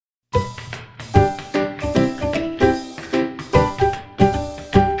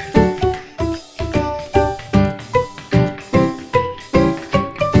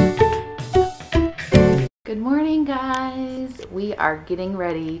are getting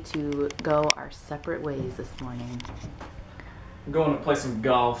ready to go our separate ways this morning. I'm going to play some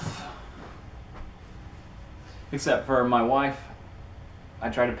golf. Except for my wife. I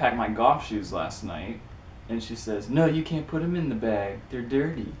tried to pack my golf shoes last night, and she says, "No, you can't put them in the bag. They're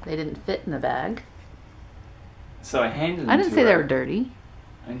dirty." They didn't fit in the bag. So I handed them I didn't to say her, they were dirty.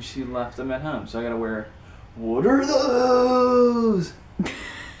 and she left them at home. So I gotta wear, what are those?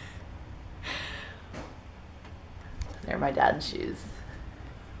 They're my dad's shoes.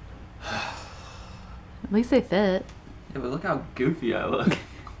 At least they fit. Yeah, but look how goofy I look.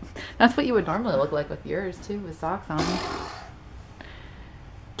 That's what you would normally look like with yours too, with socks on.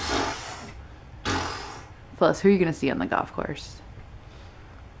 Plus, who are you going to see on the golf course?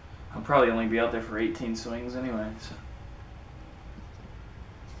 I'll probably only be out there for 18 swings anyway. So.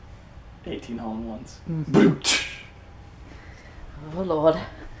 18 hole-in-ones. Oh, Lord.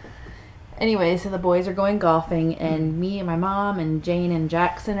 Anyway, so the boys are going golfing, and me and my mom and Jane and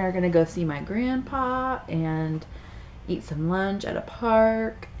Jackson are going to go see my grandpa and eat some lunch at a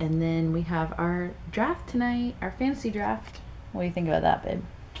park. And then we have our draft tonight, our fantasy draft. What do you think about that, babe?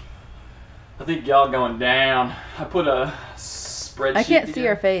 I think y'all going down. I put a spreadsheet I can't see together.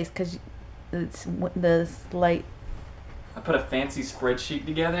 your face because it's the light. I put a fancy spreadsheet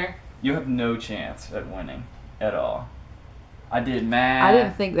together. You have no chance at winning at all. I did math. I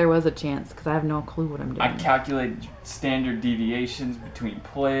didn't think there was a chance because I have no clue what I'm doing. I calculated standard deviations between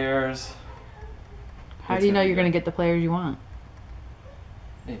players. How do you know you're going to get the players you want?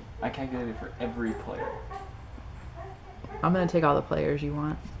 I calculated for every player. I'm going to take all the players you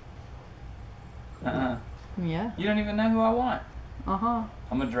want. Yeah. You don't even know who I want. Uh-huh.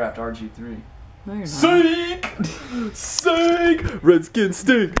 I'm going to draft RG3. No, you're not. Psych! Psych! Redskins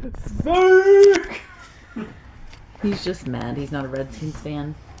stink! Psych! He's just mad. He's not a Redskins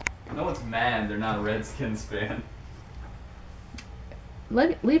fan. No one's mad they're not a Redskins fan.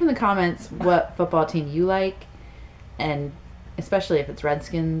 Leave in the comments what football team you like, and especially if it's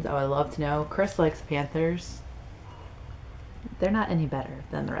Redskins, I would love to know. Chris likes Panthers. They're not any better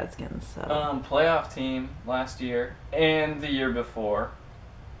than the Redskins, so. Playoff team last year and the year before.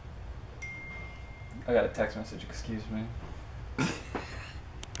 I got a text message, excuse me.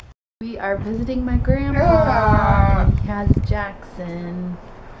 We are visiting my grandpa. He has Jackson.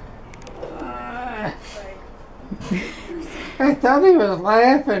 I thought he was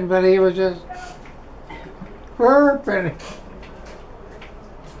laughing, but he was just burping.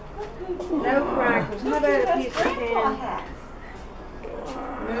 No crackers. How about a piece of candy?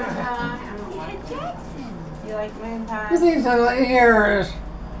 Moon pie? You like moon pie? With these little ears.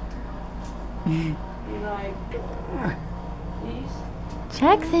 You like these?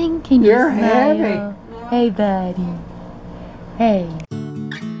 Jackson, can You're you smile? heavy. Hey, buddy. Hey.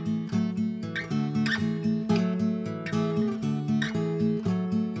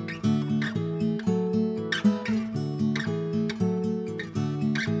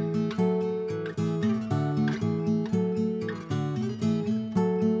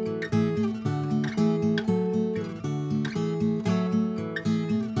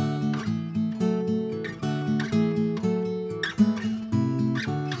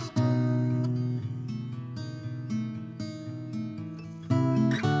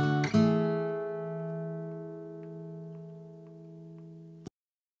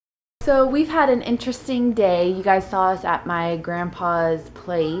 So we've had an interesting day. You guys saw us at my grandpa's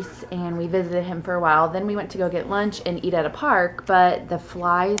place and we visited him for a while. Then we went to go get lunch and eat at a park, but the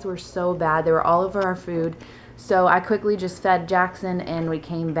flies were so bad. They were all over our food. So I quickly just fed Jackson and we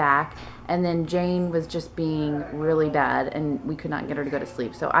came back. And then Jane was just being really bad and we could not get her to go to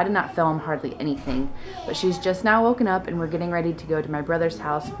sleep. So I did not film hardly anything. But she's just now woken up and we're getting ready to go to my brother's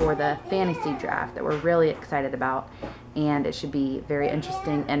house for the fantasy draft that we're really excited about. And it should be very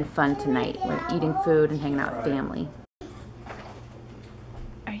interesting and fun tonight. We're eating food and hanging out with family.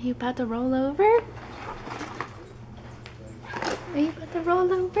 Are you about to roll over? Are you about to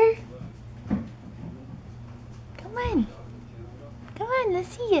roll over? Come on. Come on,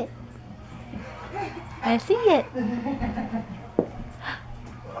 let's see it. I see it.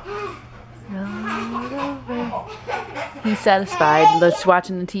 Roll over. He's satisfied. Let's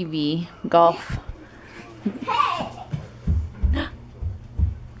watching the TV. Golf.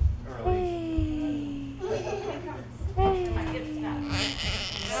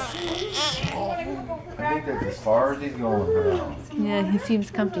 I think that's as far as he's going for now. Yeah, he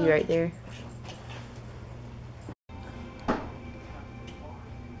seems comfy right there.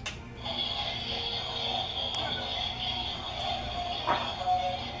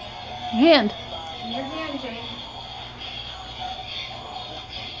 Your hand. Your hand, Jane.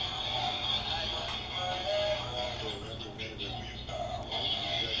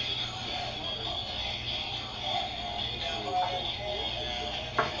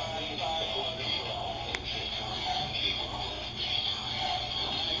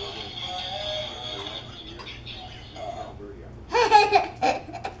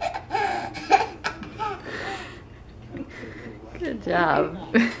 job.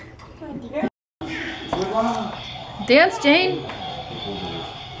 Dance, Jane.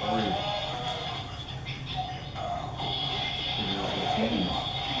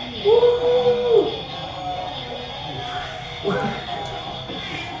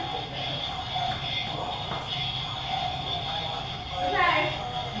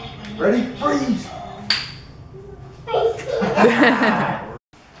 Ready? Freeze!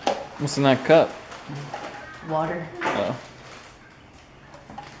 What's in that cup? Water. Oh.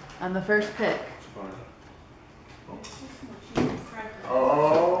 On the first pick.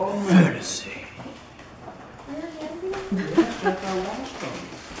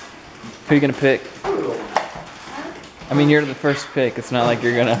 Who are you gonna pick? I mean, you're the first pick. It's not like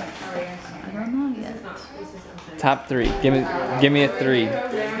you're gonna. I don't know yet. Top 3. Give me a 3.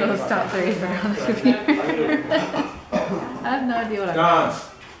 Those top 3 are on the computer. I have no idea what I got.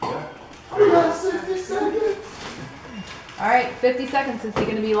 Alright, 50 seconds. Is he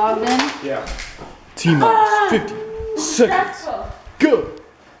going to be logged in? Yeah. T-minus 50 seconds. Go.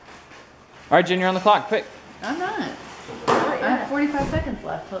 Alright, Jen, you're on the clock. Pick. I'm not. I have 45 seconds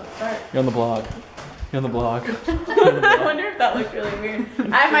left till it starts. You're on the blog. You're on the blog. I wonder if that looked really weird.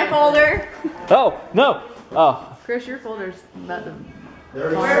 I have my folder. Oh, no. Oh. Chris, your folder's about to...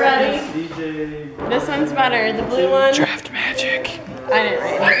 We're ready. This one's better. The blue one. Draft magic. I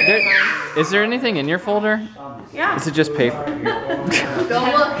didn't write it. Is there anything in your folder? Yeah. Is it just paper? Go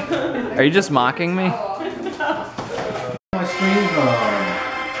look. Are you just mocking me? My screen's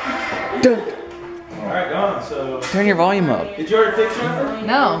on. Alright, Don, so Turn your volume up. did you already fix something?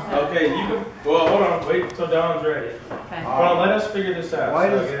 No. Okay, you can, well, hold on, wait until Don's ready. Okay. Hold on, let us figure this out. Why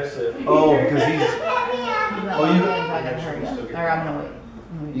So does- I guess if, Oh, because he's. Oh, you... I gotta hurry up. Or I'm gonna wait.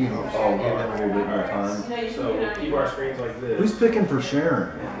 You know, oh, give them a little bit more time. so we'll keep our screens like this. Who's picking for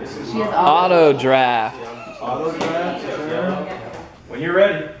Sharon? This is She has Auto draft. Auto draft? when you're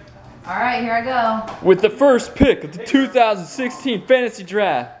ready. Alright, here I go. With the first pick of the 2016 Fantasy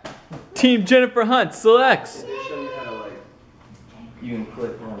Draft, Team Jennifer Hunt selects. Show you how to like, you can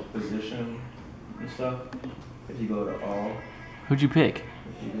click on the position and stuff. If you go to all. Who'd you pick?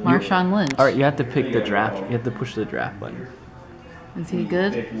 Marshawn Lynch. Alright, you have to pick the draft. You have to push the draft button. Is he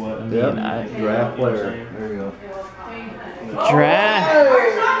good? Pick what? Yep. I- Draft player. There you go.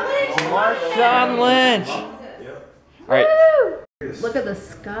 Draft. Marshawn Lynch. Alright. Look at the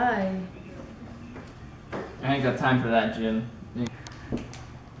sky. I ain't got time for that, Jim.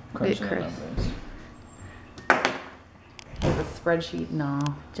 Wait, Chris. There's a spreadsheet. No,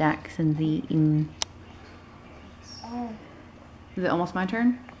 Jackson's eating. Is it almost my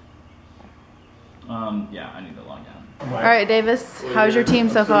turn? Yeah, I need to log out. All right, Davis. How's your team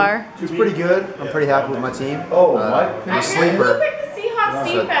so far? It's pretty good. I'm pretty happy with my team. Oh, I'm a Who sleeper. picked the Seahawks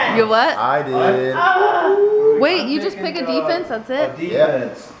defense? You what? I did. Wait, you just pick a defense? That's it?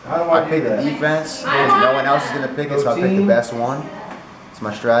 Defense. How do I I do picked the that? defense because no one else is gonna pick it, so I picked the best one. It's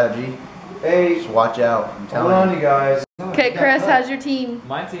my strategy. Hey, Just watch out. I'm hold telling on, you. you guys. Okay, Chris. How's your team?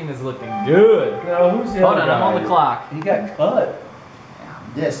 My team is looking good. No, who's the Hold other on, I'm on guy? the clock. He got cut.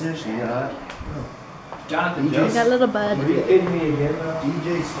 Yeah, seriously, you know. Jonathan DJ. Got a little bud. Are you kidding me again now?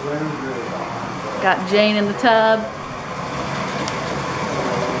 DJ Surrender. Got Jane in the tub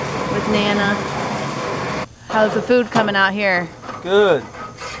with Nana. How's the food coming out here? Good.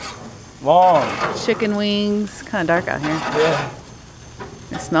 Long. Chicken wings. Kind of dark out here. Yeah.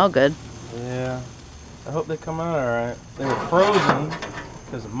 They smell good. Yeah. I hope they come out alright. They were frozen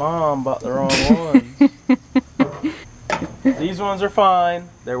because Mom bought the wrong ones. These ones are fine.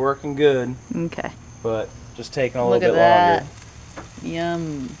 They're working good, Okay. but just taking a Look little at bit that.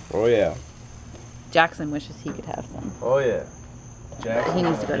 Yum. longer. Oh yeah. Jackson wishes he could have some. Oh yeah. Jackson He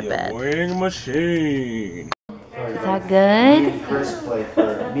needs to go to be a bed. Wing machine. Is that good? Chris played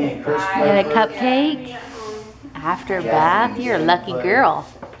for me and Chris You had a cupcake? After a bath? You're a lucky girl.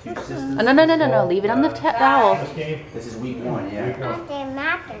 two sisters. Oh, no. Leave it on the towel. This is week 1, yeah.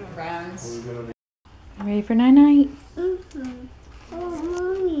 Ready for night-night? Oh,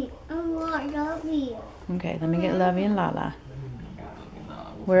 mommy, I want Lovey. Okay, let me get Lovey and Lala.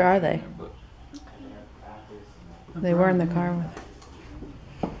 Where are they? They were in the car with.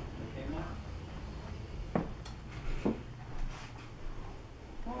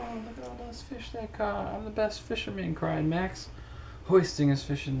 Oh, look at all those fish that caught. I'm the best fisherman, cried Max, hoisting his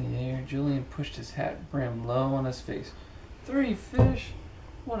fish in the air. Julian pushed his hat brim low on his face. 3 fish?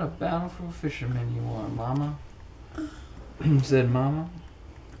 What a bountiful fisherman you are, Mama, said Mama.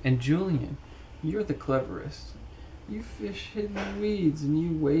 And Julian, you're the cleverest. You fish hid in the weeds and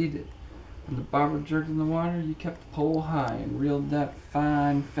you waited. When the bobber jerked in the water, you kept the pole high and reeled that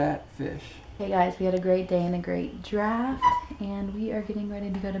fine, fat fish. Hey guys, we had a great day and a great draft, and we are getting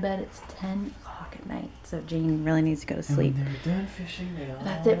ready to go to bed. It's 10 o'clock at night, so Jane really needs to go to sleep. And when they're done fishing, they all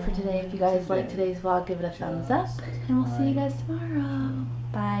That's it for today. If you guys like today's vlog, give it a thumbs up, and we'll see you guys tomorrow.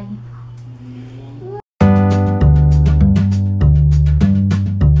 Bye.